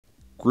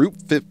Group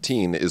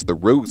 15 is the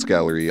rogues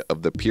gallery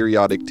of the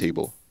periodic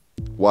table.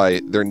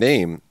 Why, their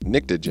name,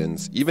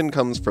 Pnictogens, even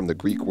comes from the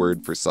Greek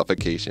word for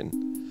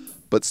suffocation.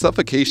 But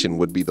suffocation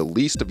would be the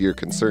least of your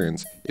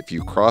concerns if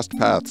you crossed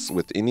paths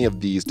with any of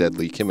these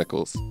deadly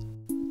chemicals.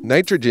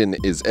 Nitrogen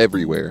is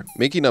everywhere,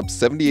 making up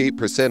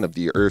 78% of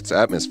the Earth's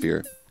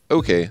atmosphere.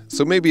 Okay,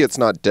 so maybe it's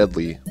not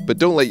deadly, but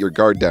don't let your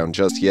guard down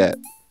just yet.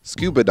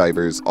 Scuba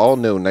divers all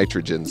know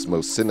nitrogen's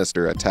most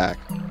sinister attack.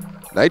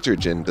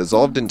 Nitrogen,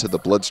 dissolved into the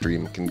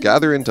bloodstream, can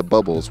gather into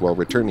bubbles while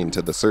returning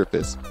to the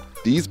surface.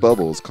 These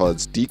bubbles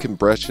cause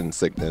decompression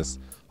sickness,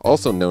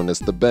 also known as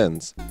the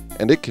bends,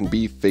 and it can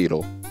be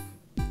fatal.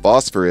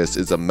 Phosphorus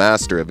is a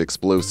master of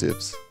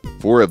explosives.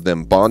 4 of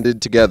them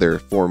bonded together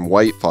form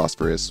white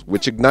phosphorus,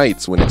 which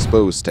ignites when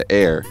exposed to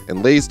air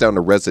and lays down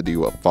a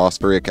residue of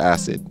phosphoric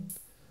acid.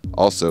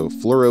 Also,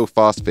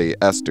 fluorophosphate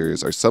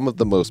esters are some of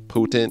the most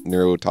potent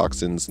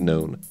neurotoxins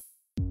known.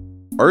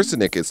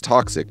 Arsenic is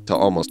toxic to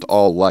almost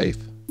all life.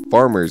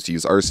 Farmers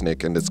use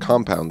arsenic and its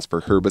compounds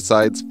for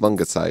herbicides,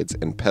 fungicides,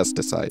 and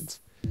pesticides.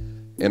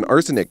 An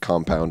arsenic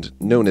compound,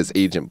 known as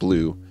Agent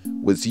Blue,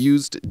 was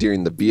used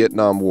during the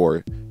Vietnam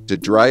War to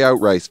dry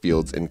out rice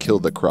fields and kill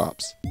the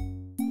crops.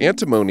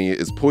 Antimony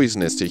is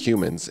poisonous to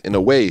humans in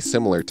a way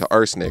similar to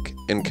arsenic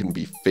and can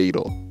be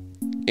fatal.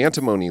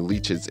 Antimony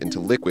leaches into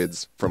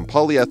liquids from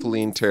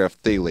polyethylene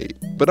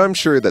terephthalate, but I'm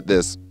sure that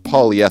this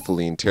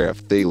polyethylene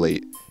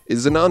terephthalate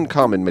is an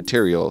uncommon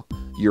material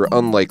you're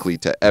unlikely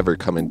to ever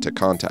come into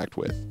contact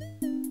with.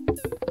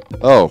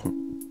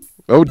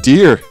 Oh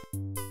dear!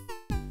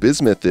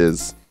 Bismuth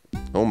is,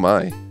 oh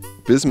my,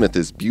 bismuth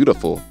is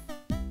beautiful.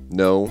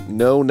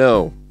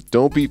 No,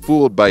 don't be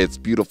fooled by its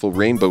beautiful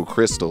rainbow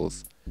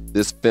crystals.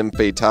 This femme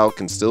fatale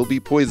can still be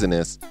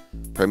poisonous,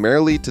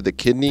 primarily to the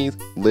kidney,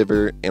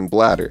 liver, and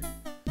bladder.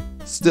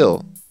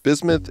 Still,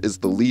 bismuth is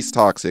the least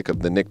toxic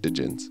of the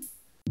pnictogens.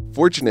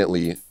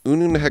 Fortunately,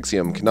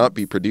 ununhexium cannot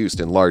be produced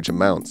in large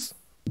amounts,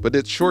 but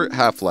its short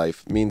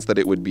half-life means that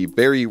it would be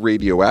very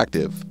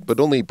radioactive, but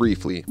only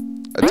briefly,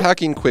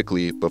 attacking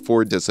quickly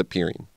before disappearing.